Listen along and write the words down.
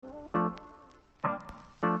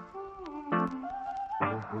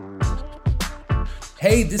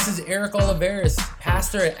Hey, this is Eric Oliveris,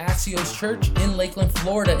 pastor at Axios Church in Lakeland,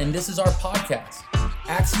 Florida, and this is our podcast.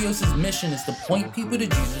 Axios' mission is to point people to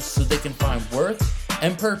Jesus so they can find worth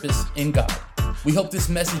and purpose in God. We hope this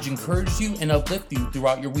message encourages you and uplifts you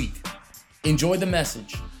throughout your week. Enjoy the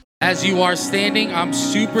message. As you are standing, I'm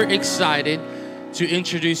super excited to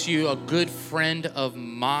introduce you a good friend of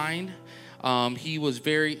mine. He was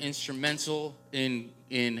very instrumental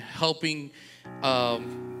in helping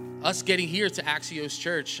us getting here to Axios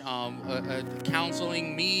Church,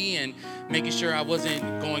 counseling me and making sure I wasn't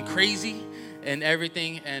going crazy and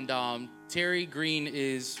everything. And Terry Green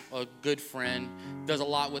is a good friend, does a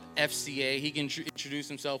lot with FCA. He can introduce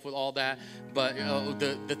himself with all that. But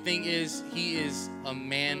the thing is, he is a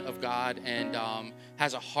man of God and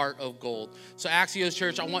has a heart of gold. So Axios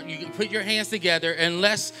Church, I want you to put your hands together and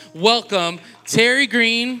let's welcome Terry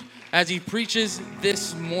Green as he preaches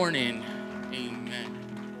this morning. Amen.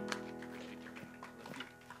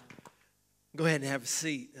 Go ahead and have a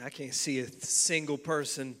seat. I can't see a single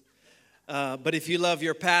person. But if you love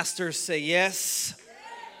your pastor, say yes.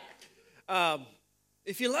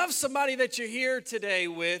 If you love somebody that you're here today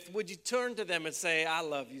with, would you turn to them and say, I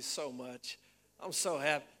love you so much. I'm so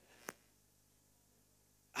happy.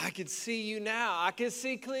 I can see you now. I can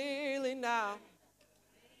see clearly now.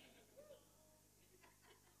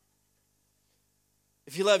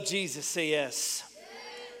 If you love Jesus, say yes.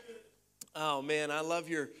 Oh, man, I love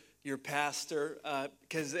your pastor,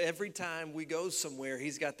 because every time we go somewhere,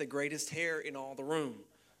 he's got the greatest hair in all the room.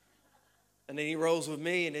 And then he rolls with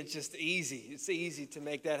me, and it's just easy. It's easy to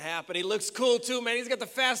make that happen. He looks cool, too, man. He's got the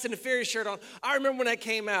Fast and the Furious shirt on. I remember when that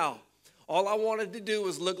came out. All I wanted to do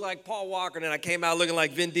was look like Paul Walker, and I came out looking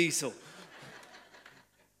like Vin Diesel.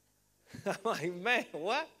 I'm like, man,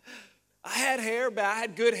 what? I had hair, but I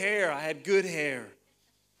had good hair.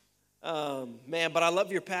 Man, but I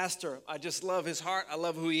love your pastor. I just love his heart. I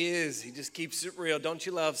love who he is. He just keeps it real. Don't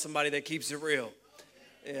you love somebody that keeps it real?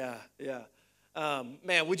 Yeah.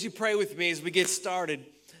 Man, would you pray with me as we get started?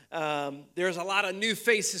 There's a lot of new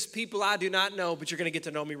faces, people I do not know, but you're going to get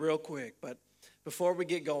to know me real quick. But before we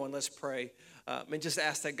get going, let's pray and just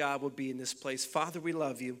ask that God would be in this place. Father, we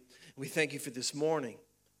love you. We thank you for this morning.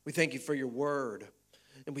 We thank you for your word.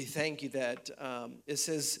 And we thank you that it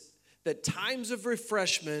says that times of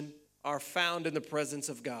refreshment are found in the presence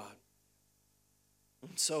of God.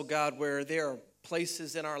 And so, God, where there are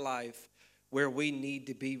places in our life where we need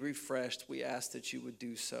to be refreshed, we ask that you would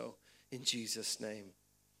do so in Jesus' name.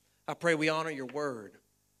 I pray we honor your word,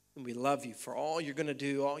 and we love you for all you're going to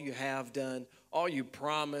do, all you have done, all you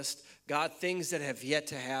promised. God, things that have yet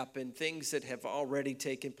to happen, things that have already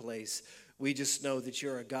taken place. We just know that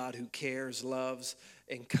you're a God who cares, loves,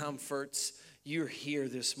 and comforts. You're here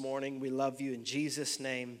this morning. We love you in Jesus'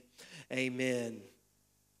 name. Amen.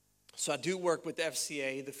 So I do work with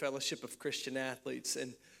FCA, the Fellowship of Christian Athletes,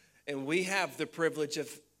 and we have the privilege of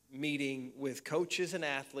meeting with coaches and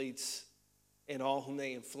athletes and all whom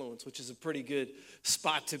they influence, which is a pretty good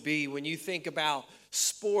spot to be when you think about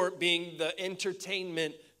sport being the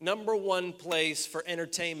entertainment, number one place for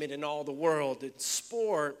entertainment in all the world. And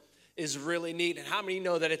sport is really neat. And how many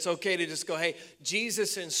know that it's okay to just go, hey,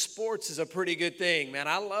 Jesus in sports is a pretty good thing, man.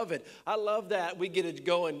 I love it. I love that we get to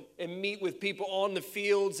go and meet with people on the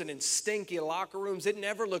fields and in stinky locker rooms. It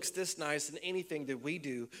never looks this nice in anything that we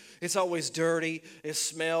do. It's always dirty. It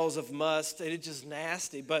smells of must. It's just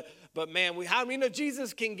nasty. But man, how many know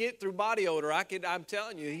Jesus can get through body odor? I'm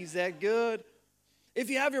telling you, he's that good. If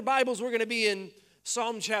you have your Bibles, we're going to be in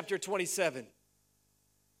Psalm chapter 27.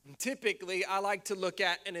 Typically, I like to look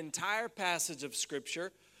at an entire passage of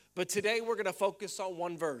Scripture, but today we're going to focus on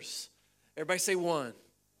one verse. Everybody say one.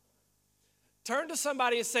 Turn to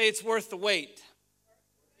somebody and say, it's worth the wait.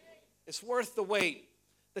 It's worth the wait.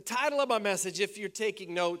 The title of my message, if you're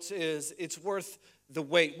taking notes, is It's Worth the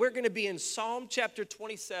Wait. We're going to be in Psalm chapter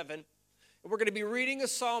 27, and we're going to be reading a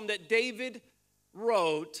psalm that David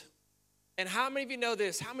wrote. And how many of you know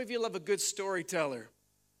this? How many of you love a good storyteller?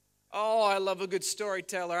 Oh, I love a good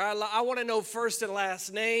storyteller. I want to know first and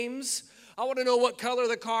last names. I want to know what color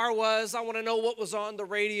the car was. I want to know what was on the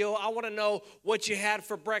radio. I want to know what you had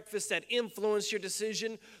for breakfast that influenced your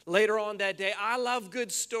decision later on that day. I love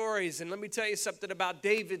good stories. And let me tell you something about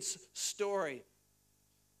David's story.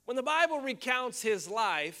 When the Bible recounts his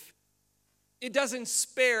life, it doesn't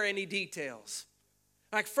spare any details.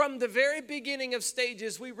 Like from the very beginning of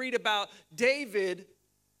stages, we read about David,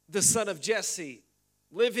 the son of Jesse,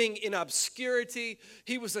 living in obscurity.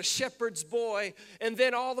 He was a shepherd's boy. And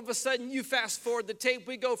then all of a sudden, you fast forward the tape,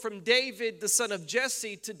 we go from David, the son of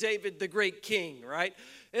Jesse, to David, the great king, right?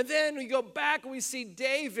 And then we go back and we see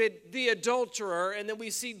David, the adulterer, and then we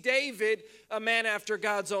see David, a man after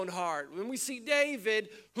God's own heart. When we see David,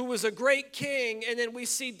 who was a great king, and then we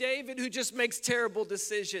see David who just makes terrible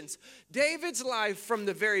decisions. David's life from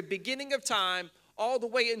the very beginning of time all the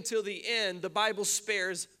way until the end, the Bible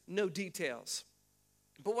spares no details.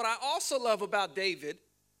 But what I also love about David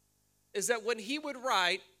is that when he would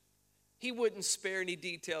write, he wouldn't spare any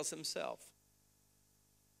details himself.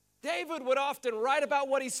 David would often write about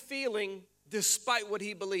what he's feeling despite what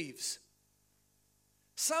he believes.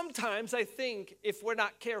 Sometimes I think if we're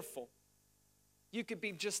not careful, you could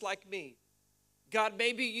be just like me. God,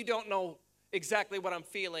 maybe you don't know exactly what I'm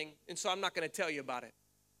feeling, and so I'm not going to tell you about it.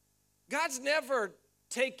 God's never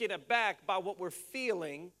taken aback by what we're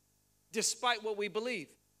feeling despite what we believe.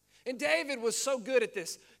 And David was so good at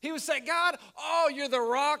this. He would say, God, oh, you're the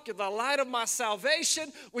rock, you're the light of my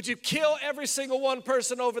salvation. Would you kill every single one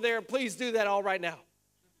person over there? And please do that all right now.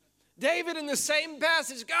 David in the same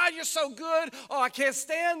passage, God, you're so good. Oh, I can't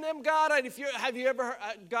stand them, God. And have you ever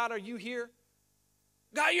heard, God, are you here?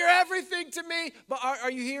 God, you're everything to me, but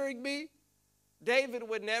are you hearing me? David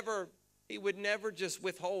would never just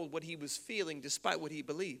withhold what he was feeling despite what he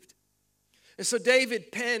believed. And so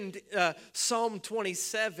David penned Psalm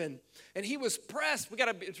 27, and he was pressed.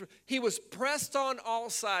 He was pressed on all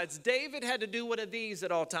sides. David had to do one of these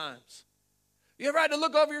at all times. You ever had to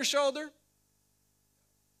look over your shoulder?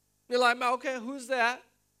 You're like, okay, who's that?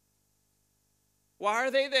 Why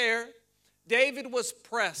are they there? David was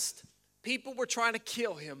pressed. People were trying to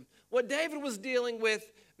kill him. What David was dealing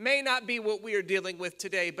with may not be what we are dealing with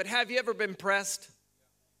today, but have you ever been pressed?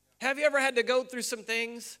 Have you ever had to go through some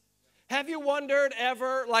things? Have you wondered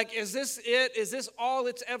ever, like, is this it? Is this all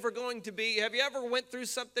it's ever going to be? Have you ever went through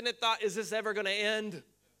something and thought, is this ever going to end?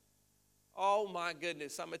 Oh, my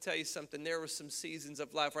goodness. I'm going to tell you something. There were some seasons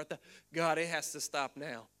of life where I thought, God, it has to stop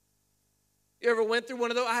now. You ever went through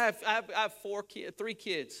one of those? I have 3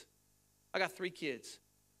 kids. I got 3 kids.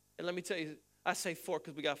 And let me tell you, I say 4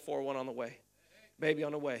 because we got 4, 1 on the way. Baby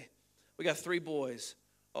on the way. We got 3 boys.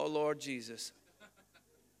 Oh, Lord Jesus.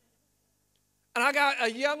 And I got a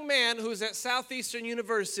young man who's at Southeastern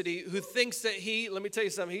University who thinks that let me tell you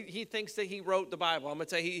something, he thinks that he wrote the Bible. I'm going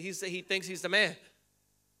to tell you, he thinks he's the man.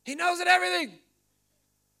 He knows it everything.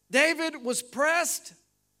 David was pressed.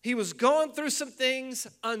 He was going through some things.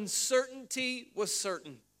 Uncertainty was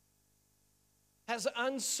certain. Has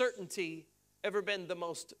uncertainty ever been the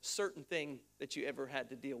most certain thing that you ever had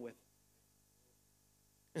to deal with?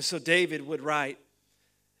 And so David would write.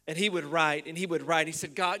 And he would write, and he would write. He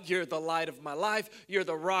said, God, you're the light of my life. You're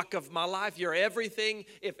the rock of my life. You're everything.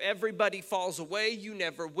 If everybody falls away, you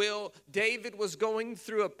never will. David was going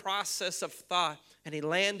through a process of thought, and he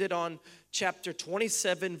landed on chapter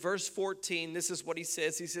 27, verse 14. This is what he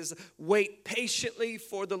says. He says, wait patiently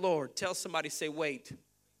for the Lord. Tell somebody, say, wait.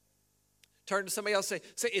 Turn to somebody else, say,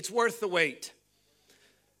 it's worth the wait.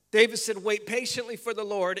 David said, wait patiently for the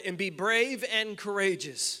Lord and be brave and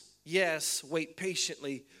courageous. Yes, wait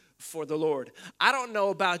patiently for the Lord. I don't know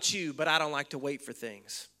about you, but I don't like to wait for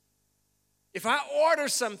things. If I order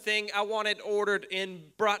something, I want it ordered and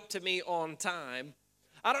brought to me on time.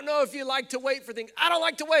 I don't know if you like to wait for things. I don't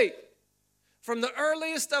like to wait. From the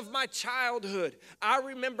earliest of my childhood, I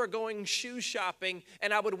remember going shoe shopping,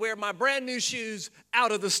 and I would wear my brand new shoes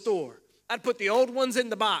out of the store. I'd put the old ones in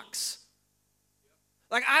the box.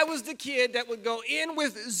 Like I was the kid that would go in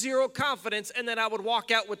with 0 confidence, and then I would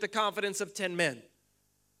walk out with the confidence of 10 men.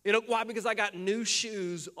 You know why? Because I got new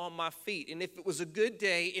shoes on my feet. And if it was a good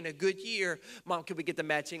day in a good year, Mom, could we get the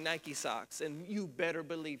matching Nike socks? And you better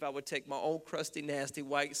believe I would take my old crusty, nasty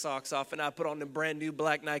white socks off, and I put on the brand new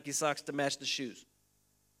black Nike socks to match the shoes.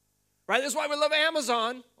 Right? That's why we love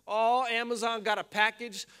Amazon. Oh, Amazon got a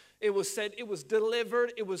package. It was said it was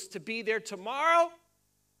delivered. It was to be there tomorrow,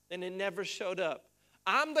 and it never showed up.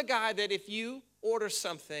 I'm the guy that if you order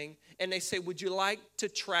something and they say, would you like to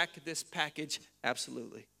track this package?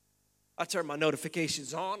 Absolutely. I turn my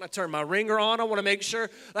notifications on. I turn my ringer on. I want to make sure.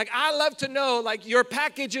 Like, I love to know, like, your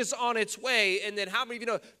package is on its way. And then how many of you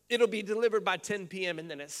know it'll be delivered by 10 p.m. and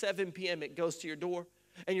then at 7 p.m. it goes to your door.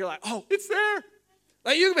 And you're like, oh, it's there.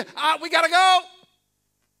 Like, we got to go.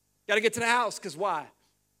 Got to get to the house. Because why?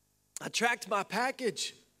 I tracked my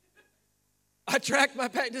package.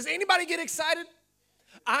 Does anybody get excited?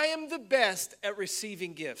 I am the best at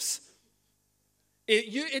receiving gifts.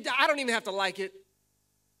 I don't even have to like it.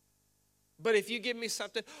 But if you give me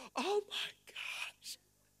something, oh my gosh,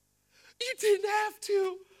 you didn't have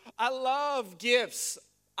to. I love gifts.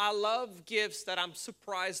 I love gifts that I'm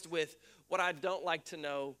surprised with. What I don't like to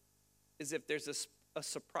know is if there's a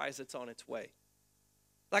surprise that's on its way.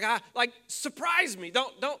 Like surprise me.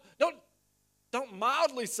 Don't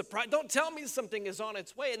mildly surprise. Don't tell me something is on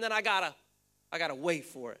its way and then I gotta wait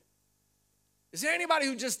for it. Is there anybody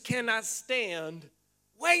who just cannot stand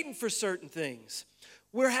waiting for certain things?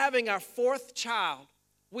 We're having our fourth child.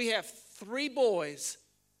 We have 3 boys,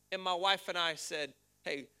 and my wife and I said,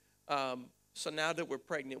 hey, so now that we're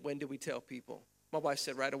pregnant, when do we tell people? My wife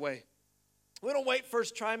said right away. We don't wait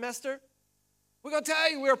first trimester. We're going to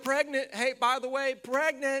tell you we're pregnant. Hey, by the way,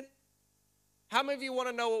 pregnant. How many of you want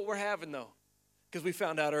to know what we're having, though? Because we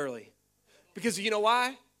found out early. Because you know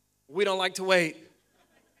why? We don't like to wait.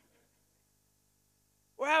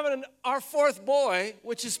 We're having our 4th boy,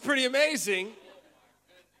 which is pretty amazing.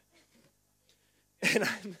 And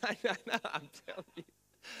I'm telling you,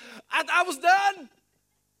 I was done.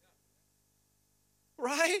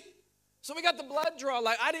 Right? So we got the blood draw.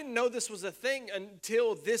 Like, I didn't know this was a thing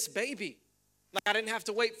until this baby. Like, I didn't have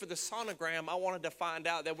to wait for the sonogram. I wanted to find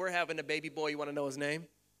out that we're having a baby boy. You want to know his name?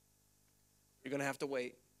 You're going to have to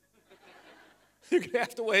wait. You're going to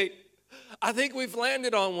have to wait. I think we've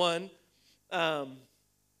landed on one,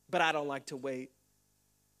 but I don't like to wait.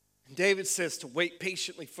 David says to wait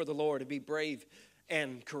patiently for the Lord, to be brave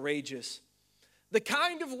and courageous. The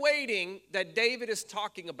kind of waiting that David is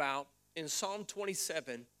talking about in Psalm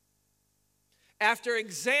 27, after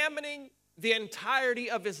examining the entirety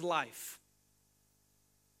of his life,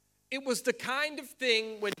 it was the kind of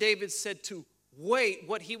thing when David said to wait.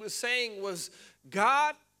 What he was saying was,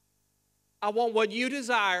 God, I want what you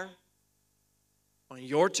desire on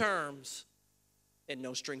your terms and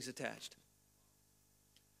no strings attached.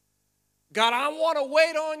 God, I want to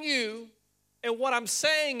wait on you, and what I'm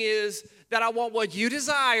saying is that I want what you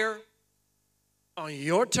desire on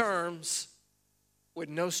your terms with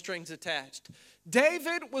no strings attached.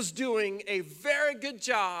 David was doing a very good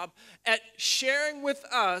job at sharing with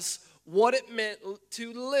us what it meant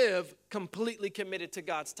to live completely committed to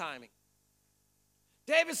God's timing.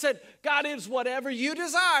 David said, God, is whatever you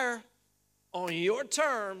desire on your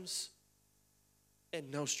terms and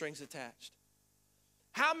no strings attached.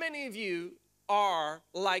 How many of you are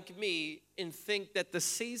like me and think that the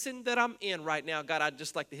season that I'm in right now, God, I'd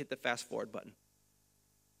just like to hit the fast forward button?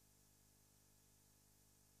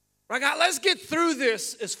 Right, God, let's get through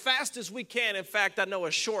this as fast as we can. In fact, I know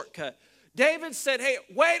a shortcut. David said, hey,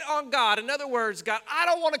 wait on God. In other words, God, I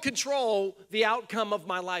don't want to control the outcome of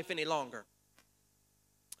my life any longer.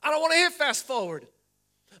 I don't want to hit fast forward.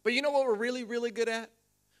 But you know what we're really, really good at?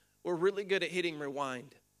 We're really good at hitting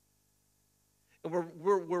rewind. And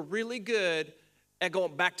we're really good at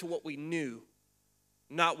going back to what we knew,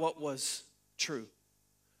 not what was true.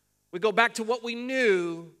 We go back to what we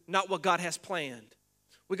knew, not what God has planned.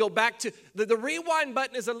 We go back to, the rewind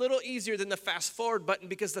button is a little easier than the fast forward button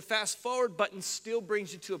because the fast forward button still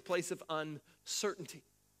brings you to a place of uncertainty.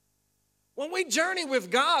 When we journey with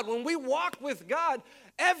God, when we walk with God,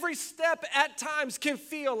 every step at times can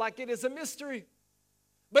feel like it is a mystery.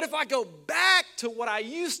 But if I go back to what I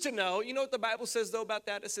used to know, you know what the Bible says though about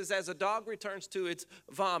that? It says, as a dog returns to its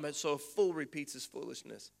vomit, so a fool repeats his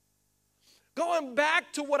foolishness. Going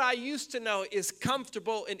back to what I used to know is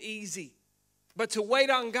comfortable and easy. But to wait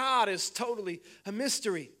on God is totally a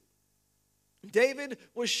mystery. David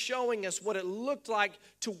was showing us what it looked like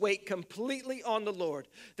to wait completely on the Lord.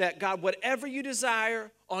 That God, whatever you desire,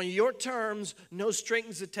 on your terms, no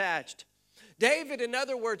strings attached. David, in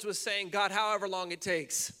other words, was saying, God, however long it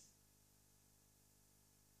takes.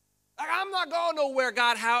 I'm not going nowhere,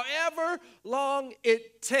 God, however long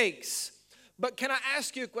it takes. But can I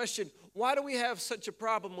ask you a question? Why do we have such a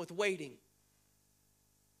problem with waiting?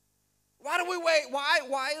 Why do we wait?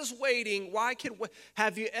 Why is waiting?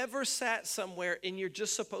 Have you ever sat somewhere and you're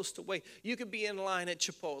just supposed to wait? You could be in line at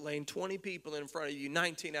Chipotle and 20 people in front of you,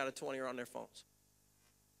 19 out of 20 are on their phones.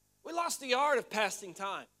 We lost the art of passing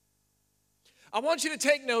time. I want you to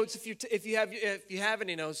take notes if you have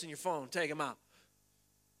any notes in your phone, take them out.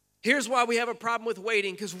 Here's why we have a problem with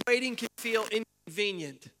waiting, because waiting can feel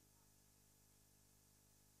inconvenient.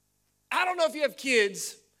 I don't know if you have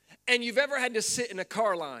kids and you've ever had to sit in a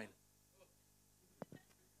car line.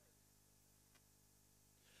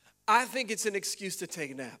 I think it's an excuse to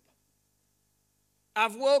take a nap.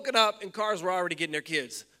 I've woken up and cars were already getting their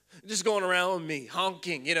kids, just going around with me,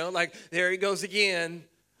 honking, like there he goes again.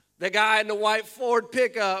 The guy in the white Ford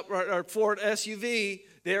pickup or Ford SUV,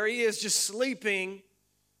 there he is just sleeping.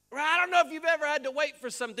 I don't know if you've ever had to wait for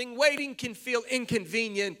something. Waiting can feel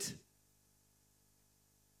inconvenient.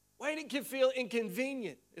 Waiting can feel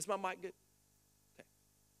inconvenient. Is my mic good? Okay.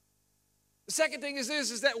 The second thing is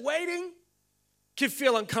this, is that waiting can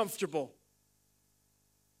feel uncomfortable.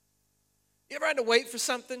 You ever had to wait for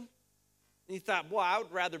something? And you thought, boy, I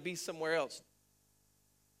would rather be somewhere else.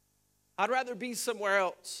 I'd rather be somewhere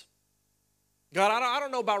else. God, I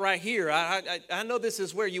don't know about right here. I know this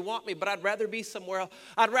is where you want me, but I'd rather be somewhere else.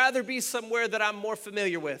 I'd rather be somewhere that I'm more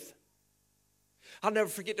familiar with. I'll never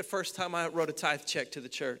forget the first time I wrote a tithe check to the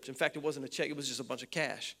church. In fact, it wasn't a check. It was just a bunch of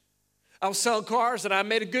cash. I was selling cars, and I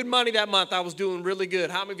made a good money that month. I was doing really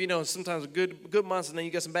good. How many of you know sometimes good months, and then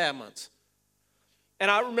you get some bad months? And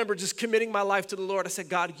I remember just committing my life to the Lord. I said,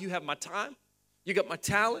 God, you have my time. You got my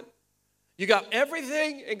talent. You got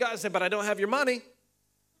everything. And God said, but I don't have your money.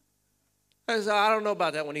 I said, I don't know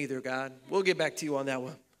about that one either, God. We'll get back to you on that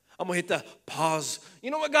one. I'm going to hit the pause. You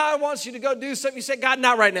know what God wants you to go do something? You say, God,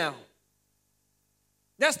 not right now.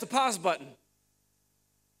 That's the pause button.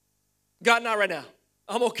 God, not right now.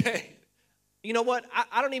 I'm okay. You know what?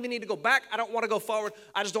 I don't even need to go back. I don't want to go forward.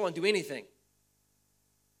 I just don't want to do anything.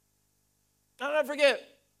 I'll never forget.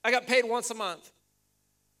 I got paid once a month.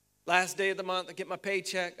 Last day of the month, I get my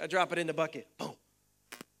paycheck. I drop it in the bucket. Boom.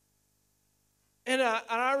 And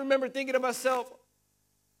I remember thinking to myself,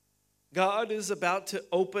 God is about to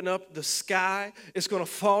open up the sky. It's going to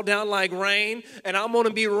fall down like rain, and I'm going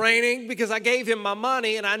to be raining because I gave him my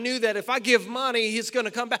money, and I knew that if I give money, he's going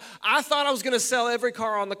to come back. I thought I was going to sell every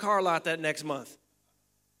car on the car lot that next month.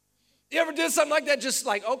 You ever did something like that? Just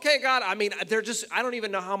like, okay, God, I mean, I don't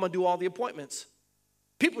even know how I'm going to do all the appointments.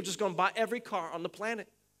 People are just going to buy every car on the planet.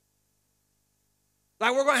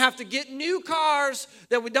 Like, we're going to have to get new cars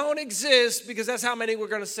that we don't exist because that's how many we're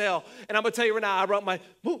going to sell. And I'm going to tell you right now, I wrote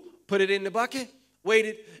put it in the bucket,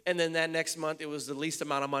 waited, and then that next month, it was the least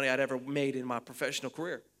amount of money I'd ever made in my professional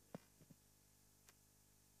career.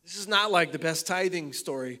 This is not like the best tithing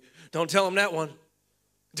story. Don't tell them that one.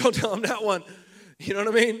 Don't tell them that one. You know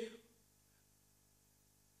what I mean?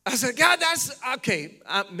 I said, God, that's, okay,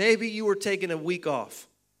 maybe you were taking a week off.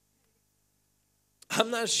 I'm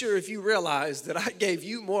not sure if you realize that I gave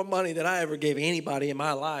you more money than I ever gave anybody in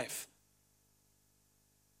my life.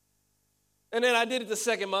 And then I did it the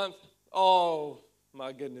second month. Oh,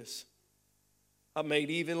 my goodness. I made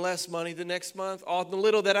even less money the next month, all the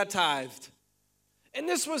little that I tithed. And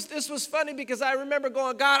this was funny because I remember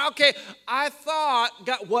going, God, okay,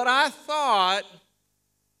 what I thought,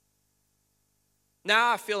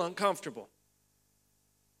 now I feel uncomfortable.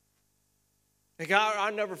 And God,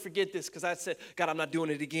 I'll never forget this because I said, God, I'm not doing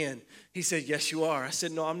it again. He said, yes, you are. I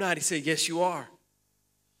said, no, I'm not. He said, yes, you are.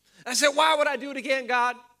 I said, why would I do it again,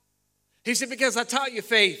 God? He said, because I taught you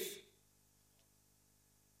faith.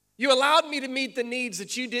 You allowed me to meet the needs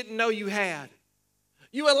that you didn't know you had.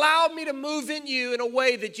 You allowed me to move in you in a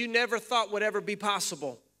way that you never thought would ever be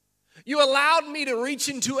possible. You allowed me to reach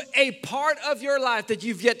into a part of your life that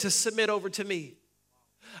you've yet to submit over to me.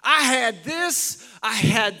 I had this, I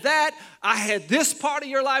had that, I had this part of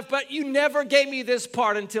your life, but you never gave me this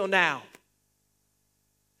part until now.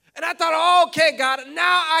 And I thought, oh, okay, God, now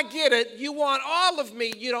I get it. You want all of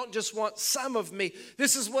me. You don't just want some of me.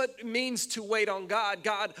 This is what it means to wait on God.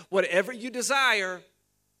 God, whatever you desire,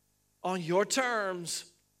 on your terms,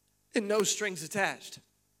 and no strings attached.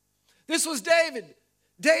 This was David.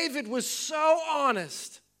 David was so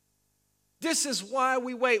honest. This is why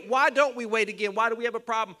we wait. Why don't we wait again? Why do we have a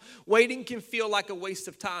problem? Waiting can feel like a waste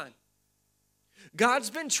of time. God's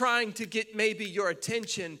been trying to get maybe your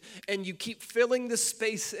attention, and you keep filling the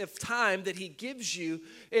space of time that he gives you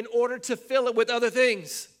in order to fill it with other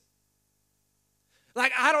things.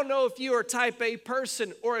 Like, I don't know if you're a type A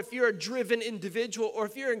person or if you're a driven individual or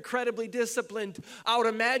if you're incredibly disciplined. I would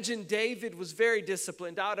imagine David was very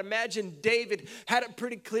disciplined. I would imagine David had a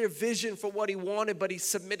pretty clear vision for what he wanted, but he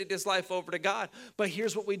submitted his life over to God. But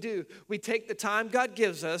here's what we do. We take the time God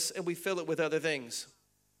gives us and we fill it with other things.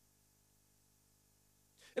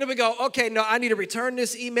 And then we go, okay, no, I need to return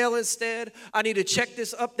this email instead. I need to check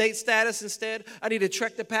this update status instead. I need to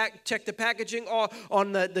check the packaging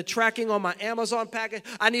on the tracking on my Amazon package.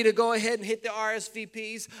 I need to go ahead and hit the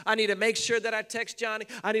RSVPs. I need to make sure that I text Johnny.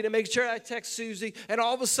 I need to make sure I text Susie. And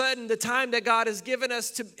all of a sudden, the time that God has given us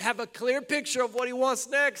to have a clear picture of what he wants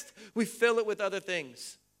next, we fill it with other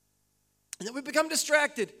things. And then we become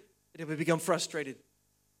distracted. And then we become frustrated.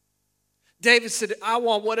 David said, I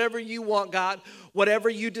want whatever you want, God, whatever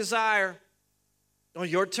you desire on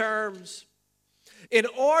your terms. In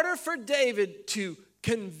order for David to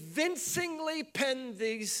convincingly pen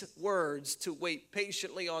these words to wait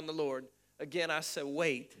patiently on the Lord, again, I said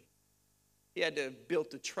wait. He had to have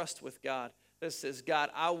built a trust with God that says, God,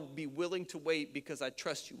 I will be willing to wait because I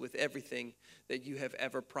trust you with everything that you have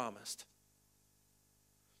ever promised.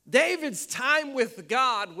 David's time with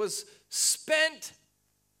God was spent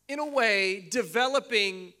in a way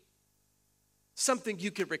developing something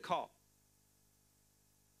you could recall.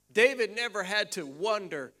 David never had to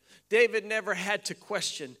wonder. David never had to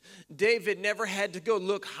question. David never had to go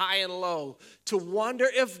look high and low to wonder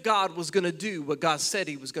if God was going to do what God said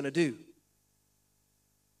he was going to do.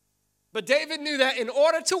 But David knew that in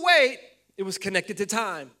order to wait, it was connected to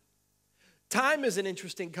time. Time is an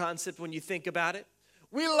interesting concept when you think about it.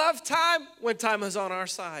 We love time when time is on our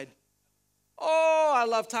side. Oh, I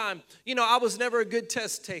love time. You know, I was never a good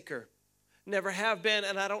test taker. Never have been,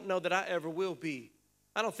 and I don't know that I ever will be.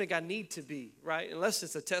 I don't think I need to be, right? Unless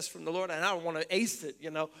it's a test from the Lord, and I don't want to ace it,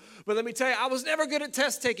 you know. But let me tell you, I was never good at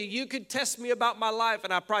test taking. You could test me about my life,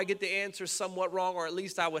 and I'd probably get the answer somewhat wrong, or at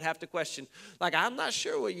least I would have to question. Like, I'm not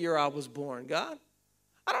sure what year I was born, God.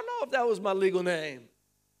 I don't know if that was my legal name,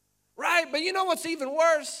 right? But you know what's even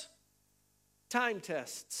worse? Time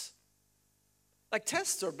tests. Like,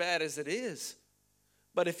 tests are bad as it is.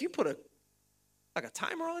 But if you put a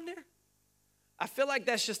timer on there, I feel like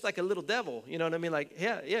that's just like a little devil. You know what I mean? Like,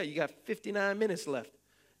 yeah, you got 59 minutes left.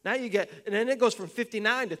 Now you get, and then it goes from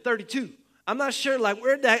 59 to 32. I'm not sure, like,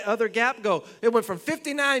 where'd that other gap go? It went from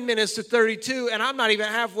 59 minutes to 32, and I'm not even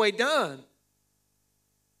halfway done.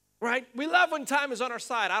 Right? We love when time is on our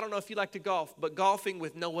side. I don't know if you like to golf, but golfing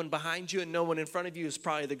with no one behind you and no one in front of you is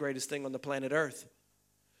probably the greatest thing on the planet Earth.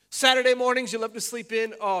 Saturday mornings, you love to sleep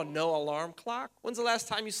in. Oh, no alarm clock? When's the last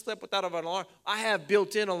time you slept without an alarm? I have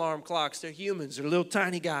built-in alarm clocks. They're humans. They're little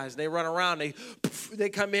tiny guys. They run around. They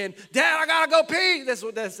come in. Dad, I got to go pee.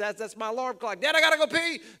 That's my alarm clock. Dad, I got to go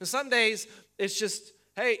pee. And some days, it's just,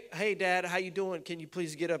 hey, Dad, how you doing? Can you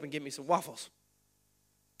please get up and get me some waffles?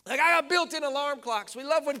 Like, I got built-in alarm clocks. We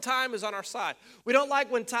love when time is on our side. We don't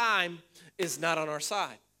like when time is not on our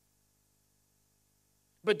side.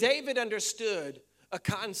 But David understood a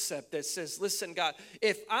concept that says, listen, God,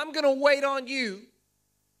 if I'm going to wait on you,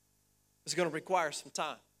 it's going to require some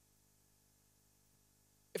time.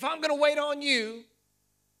 If I'm going to wait on you,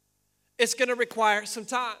 it's going to require some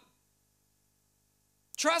time.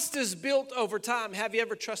 Trust is built over time. Have you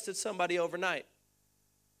ever trusted somebody overnight?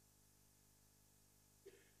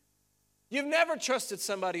 You've never trusted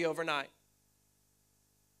somebody overnight.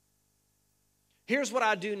 Here's what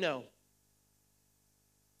I do know.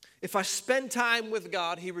 If I spend time with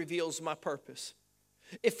God, He reveals my purpose.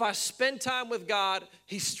 If I spend time with God,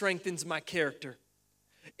 He strengthens my character.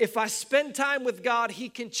 If I spend time with God, He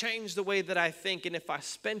can change the way that I think. And if I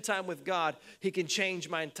spend time with God, He can change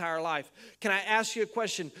my entire life. Can I ask you a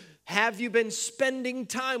question? Have you been spending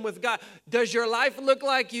time with God? Does your life look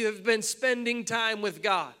like you have been spending time with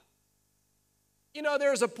God? You know,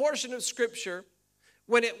 there's a portion of Scripture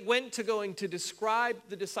when it went to going to describe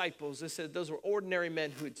the disciples, it said those were ordinary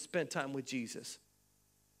men who had spent time with Jesus.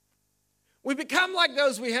 We become like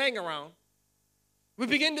those we hang around. We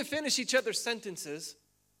begin to finish each other's sentences.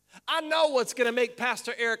 I know what's going to make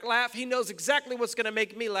Pastor Eric laugh. He knows exactly what's going to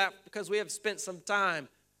make me laugh because we have spent some time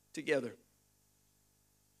together.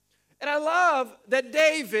 And I love that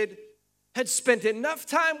David had spent enough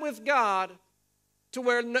time with God to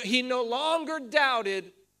where he no longer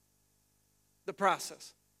doubted the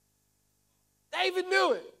process. David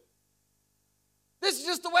knew it. This is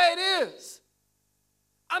just the way it is.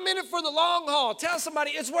 I'm in it for the long haul. Tell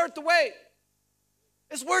somebody it's worth the wait.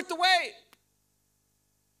 It's worth the wait.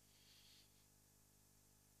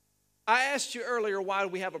 I asked you earlier why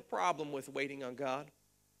we have a problem with waiting on God.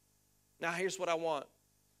 Now here's what I want.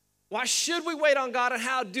 Why should we wait on God and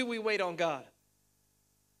how do we wait on God?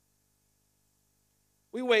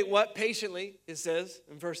 We wait what? Patiently, it says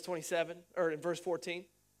in verse 27, or in verse 14.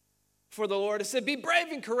 For the Lord, it said, be brave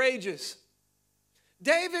and courageous.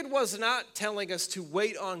 David was not telling us to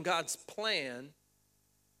wait on God's plan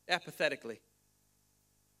apathetically.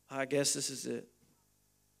 I guess this is it.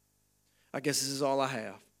 I guess this is all I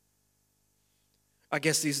have. I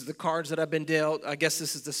guess these are the cards that I've been dealt. I guess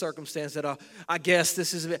this is the circumstance that I guess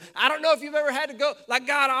this is it. I don't know if you've ever had to go, like,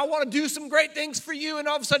 God, I want to do some great things for you, and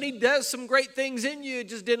all of a sudden He does some great things in you. It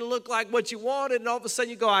just didn't look like what you wanted, and all of a sudden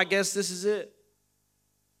you go, I guess this is it.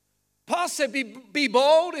 Paul said, be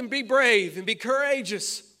bold and be brave and be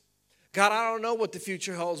courageous. God, I don't know what the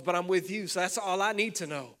future holds, but I'm with you, so that's all I need to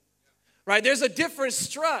know. Right? There's a different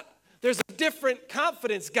strut. There's a different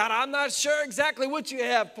confidence. God, I'm not sure exactly what you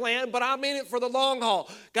have planned, but I'm in it for the long haul.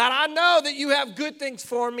 God, I know that you have good things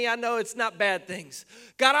for me. I know it's not bad things.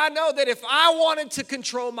 God, I know that if I wanted to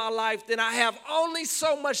control my life, then I have only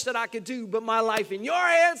so much that I could do, but my life in your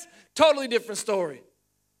hands, totally different story.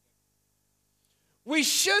 We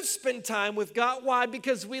should spend time with God. Why?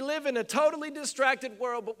 Because we live in a totally distracted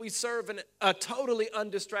world, but we serve a totally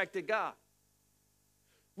undistracted God.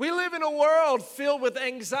 We live in a world filled with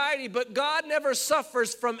anxiety, but God never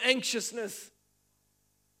suffers from anxiousness.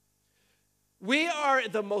 We are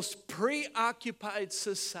the most preoccupied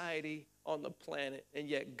society on the planet, and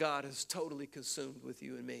yet God is totally consumed with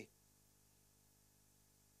you and me.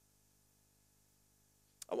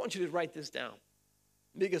 I want you to write this down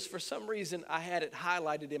because for some reason I had it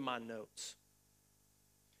highlighted in my notes.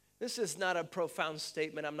 This is not a profound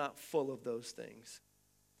statement. I'm not full of those things.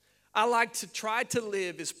 I like to try to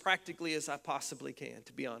live as practically as I possibly can,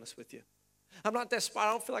 to be honest with you. I'm not that smart.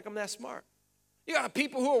 I don't feel like I'm that smart. You got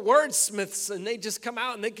people who are wordsmiths and they just come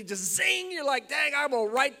out and they can just sing. You're like, dang, I'm going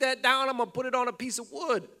to write that down. I'm going to put it on a piece of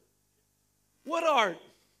wood. Wood art.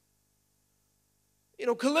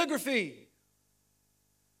 Calligraphy.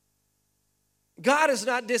 God is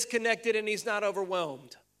not disconnected and he's not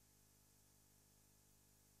overwhelmed.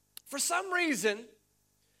 For some reason,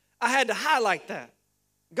 I had to highlight that.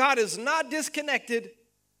 God is not disconnected.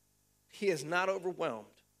 He is not overwhelmed.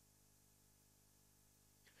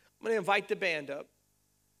 I'm going to invite the band up.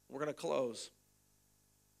 We're going to close.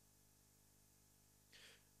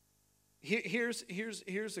 Here's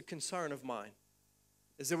a concern of mine,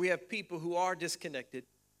 is that we have people who are disconnected.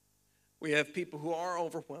 We have people who are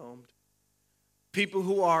overwhelmed. People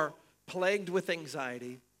who are plagued with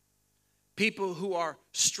anxiety. People who are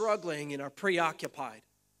struggling and are preoccupied.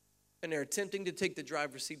 And they're attempting to take the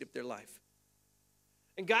driver's seat of their life.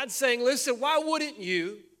 And God's saying, listen, why wouldn't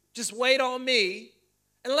you just wait on me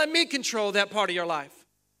and let me control that part of your life?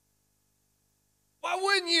 Why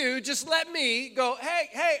wouldn't you just let me go,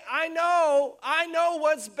 hey, I know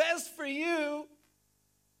what's best for you.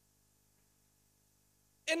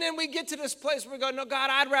 And then we get to this place where we go, no, God,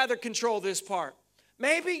 I'd rather control this part.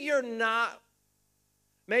 Maybe you're not.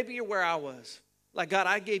 Maybe you're where I was. Like, God,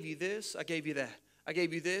 I gave you this, I gave you that. I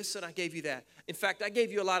gave you this and I gave you that. In fact, I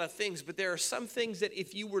gave you a lot of things, but there are some things that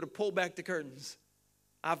if you were to pull back the curtains,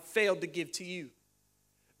 I've failed to give to you.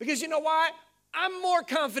 Because you know why? I'm more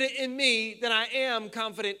confident in me than I am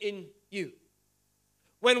confident in you.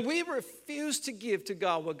 When we refuse to give to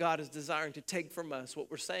God what God is desiring to take from us, what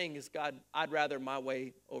we're saying is, God, I'd rather my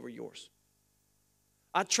way over yours.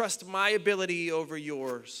 I trust my ability over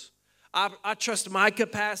yours. I trust my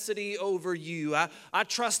capacity over you. I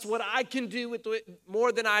trust what I can do with it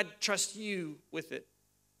more than I trust you with it.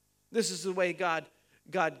 This is the way God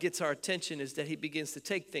gets our attention, is that he begins to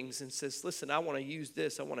take things and says, listen, I want to use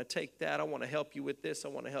this. I want to take that. I want to help you with this. I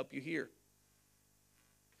want to help you here.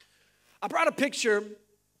 I brought a picture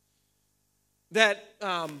that,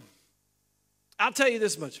 I'll tell you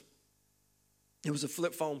this much. It was a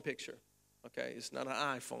flip phone picture. Okay, it's not an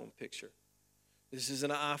iPhone picture. This is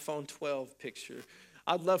an iPhone 12 picture.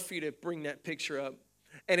 I'd love for you to bring that picture up.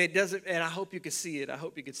 And I hope you can see it. I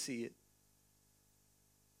hope you can see it.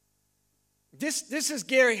 This is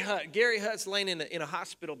Gary Hutt. Gary Hutt's laying in a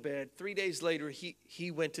hospital bed. 3 days later,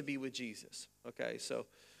 he went to be with Jesus. Okay, so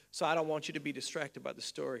I don't want you to be distracted by the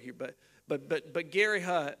story here, but Gary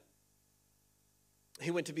Hutt,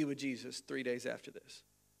 he went to be with Jesus 3 days after this.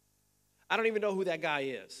 I don't even know who that guy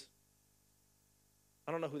is.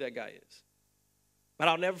 I don't know who that guy is. But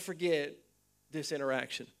I'll never forget this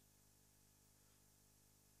interaction.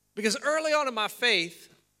 Because early on in my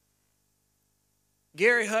faith,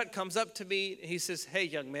 Gary Hutt comes up to me and he says, hey,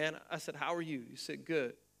 young man. I said, how are you? He said,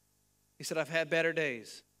 good. He said, I've had better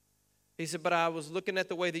days. He said, but I was looking at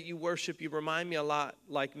the way that you worship. You remind me a lot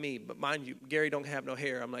like me. But mind you, Gary don't have no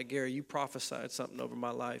hair. I'm like, Gary, you prophesied something over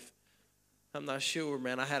my life. I'm not sure,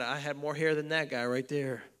 man. I had more hair than that guy right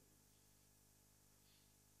there.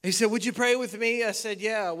 He said, would you pray with me? I said,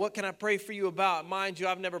 yeah. What can I pray for you about? Mind you,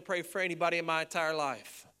 I've never prayed for anybody in my entire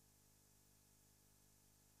life.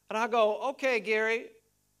 And I go, okay, Gary.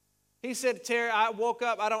 He said, Terry, I woke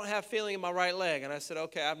up, I don't have feeling in my right leg. And I said,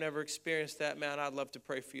 okay, I've never experienced that, man. I'd love to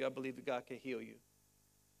pray for you. I believe that God can heal you.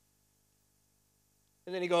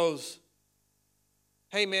 And then he goes,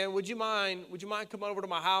 hey, man, would you mind coming over to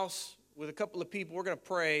my house with a couple of people? We're going to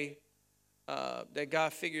pray that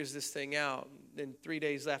God figures this thing out. Then 3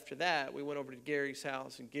 days after that, we went over to Gary's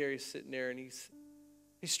house, and Gary's sitting there, and he's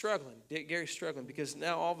struggling. Gary's struggling because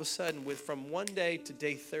now all of a sudden, from one day to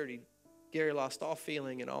day 30, Gary lost all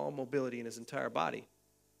feeling and all mobility in his entire body.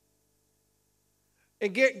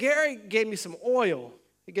 And Gary gave me some oil.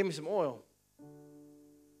 He gave me some oil.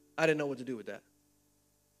 I didn't know what to do with that.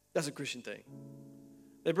 That's a Christian thing.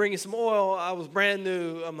 They bring you some oil. I was brand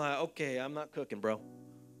new. I'm like, okay, I'm not cooking, bro.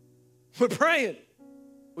 We're praying,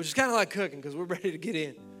 which is kind of like cooking because we're ready to get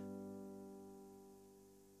in.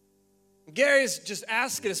 Gary's just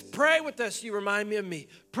asking us, pray with us, you remind me of me.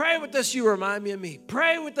 Pray with us, you remind me of me.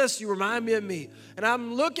 Pray with us, you remind me of me. And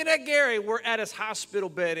I'm looking at Gary. We're at his hospital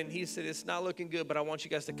bed, and he said, it's not looking good, but I want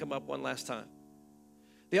you guys to come up one last time.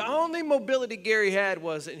 The only mobility Gary had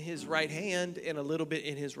was in his right hand and a little bit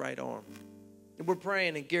in his right arm. And we're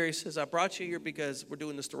praying, and Gary says, I brought you here because we're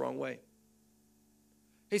doing this the wrong way.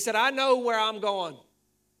 He said, I know where I'm going.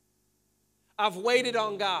 I've waited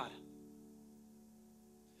on God.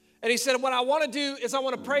 And he said, what I want to do is I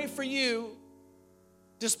want to pray for you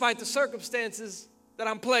despite the circumstances that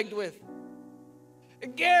I'm plagued with.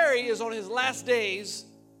 And Gary is on his last days.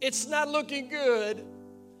 It's not looking good.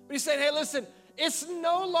 But he said, hey, listen, it's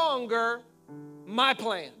no longer my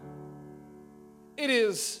plan. It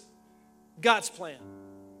is God's plan.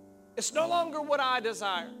 It's no longer what I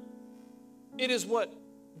desire. It is what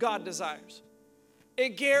God desires.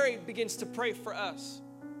 And Gary begins to pray for us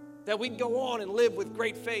that we go on and live with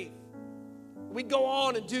great faith. We go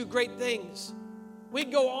on and do great things. We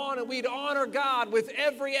go on and we'd honor God with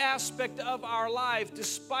every aspect of our life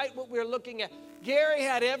despite what we're looking at. Gary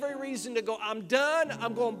had every reason to go, I'm done.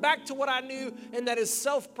 I'm going back to what I knew, and that is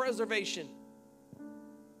self-preservation.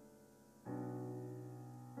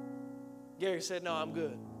 Gary said, no, I'm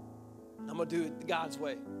good. I'm going to do it God's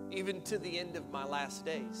way, even to the end of my last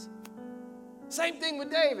days. Same thing with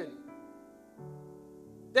David.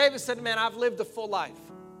 David said, man, I've lived a full life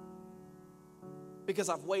because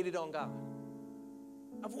I've waited on God.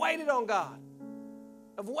 I've waited on God.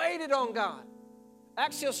 I've waited on God.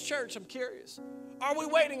 Axios Church, I'm curious. Are we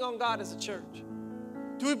waiting on God as a church?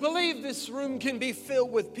 Do we believe this room can be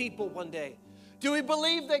filled with people one day? Do we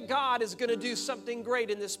believe that God is going to do something great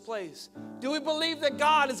in this place? Do we believe that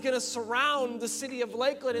God is going to surround the city of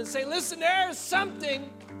Lakeland and say, listen, there is something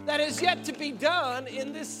that is yet to be done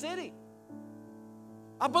in this city?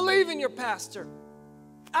 I believe in your pastor.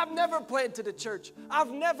 I've never planted a church.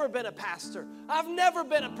 I've never been a pastor. I've never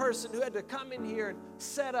been a person who had to come in here and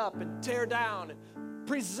set up and tear down and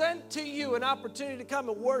present to you an opportunity to come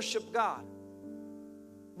and worship God.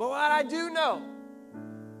 But what I do know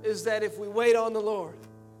is that if we wait on the Lord,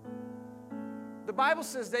 the Bible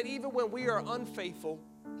says that even when we are unfaithful,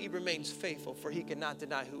 He remains faithful, for He cannot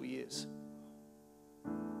deny who He is.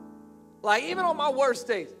 Like even on my worst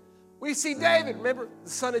days, we see David, remember, the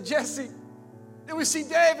son of Jesse. Then we see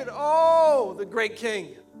David, oh, the great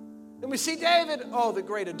king. Then we see David, oh, the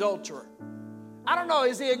great adulterer. I don't know,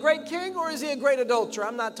 is he a great king or is he a great adulterer?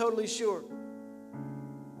 I'm not totally sure.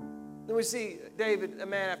 Then we see David, a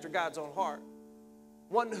man after God's own heart,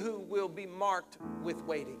 one who will be marked with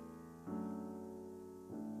waiting.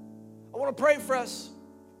 I want to pray for us,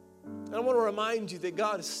 and I want to remind you that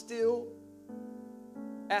God is still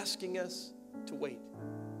asking us to wait.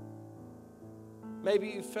 Maybe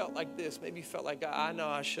you felt like this. Maybe you felt like, I know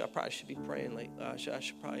I probably should be praying late. I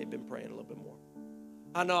should probably have been praying a little bit more.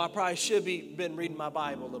 I know I probably should be been reading my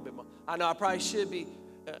Bible a little bit more. I know I probably should be.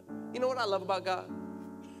 You know what I love about God?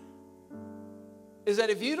 Is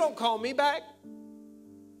that if you don't call me back,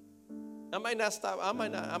 I might not stop. I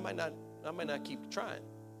might not keep trying.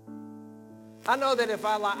 I know that if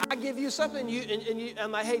I give you something, and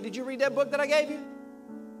I'm like, hey, did you read that book that I gave you?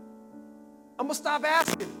 I'm gonna stop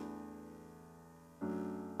asking.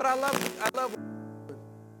 But I love.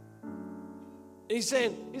 And he's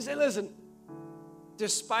saying, listen,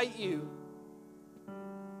 despite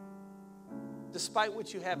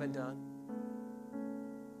what you haven't done,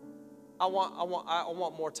 I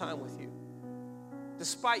want more time with you.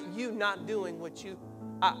 Despite you not doing what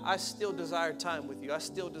I still desire time with you. I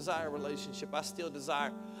still desire a relationship. I still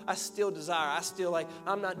desire.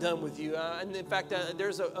 I'm not done with you. And in fact,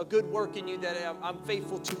 there's a good work in you that I'm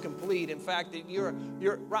faithful to complete. In fact, that you're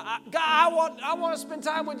God, I want to spend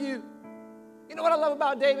time with you. You know what I love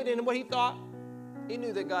about David and what he thought? He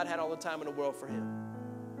knew that God had all the time in the world for him.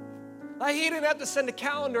 Like he didn't have to send a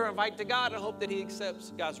calendar invite to God and hope that He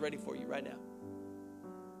accepts. God's ready for you right now.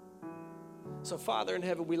 So Father in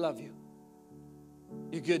heaven, we love you.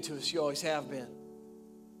 You're good to us. You always have been.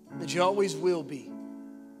 And you always will be.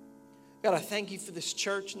 God, I thank you for this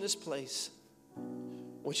church and this place.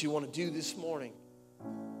 What you want to do this morning.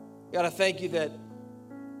 God, I thank you that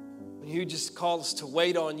when you just call us to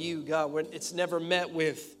wait on you, God, it's never met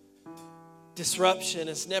with disruption.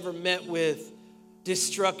 It's never met with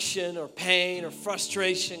destruction or pain or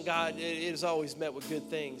frustration. God, it is always met with good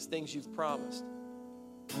things you've promised.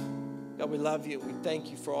 God, we love you. We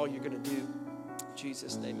thank you for all you're going to do. In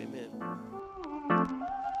Jesus' name, amen.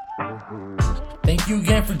 Thank you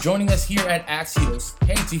again for joining us here at Axios.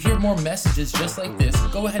 Hey, to hear more messages just like this,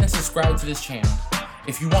 go ahead and subscribe to this channel.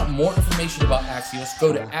 If you want more information about Axios,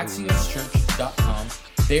 go to axioschurch.com.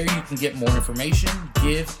 There you can get more information,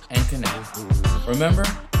 give, and connect. Remember,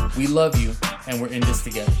 we love you, and we're in this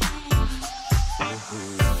together.